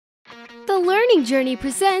Learning Journey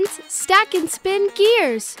presents Stack and Spin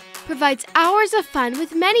Gears. Provides hours of fun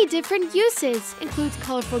with many different uses, includes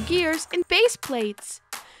colorful gears and base plates.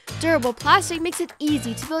 Durable plastic makes it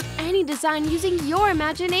easy to build any design using your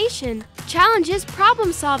imagination. Challenges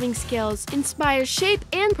problem-solving skills, inspires shape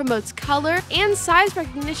and promotes color and size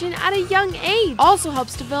recognition at a young age. Also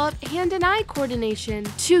helps develop hand and eye coordination.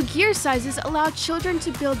 2 gear sizes allow children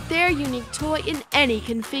to build their unique toy in any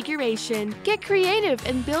configuration. Get creative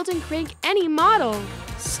and build and crank any model.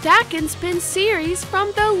 Stack and Spin series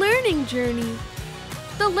from The Learning Journey.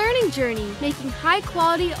 The Learning Journey, making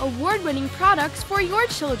high-quality, award-winning products for your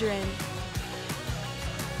children.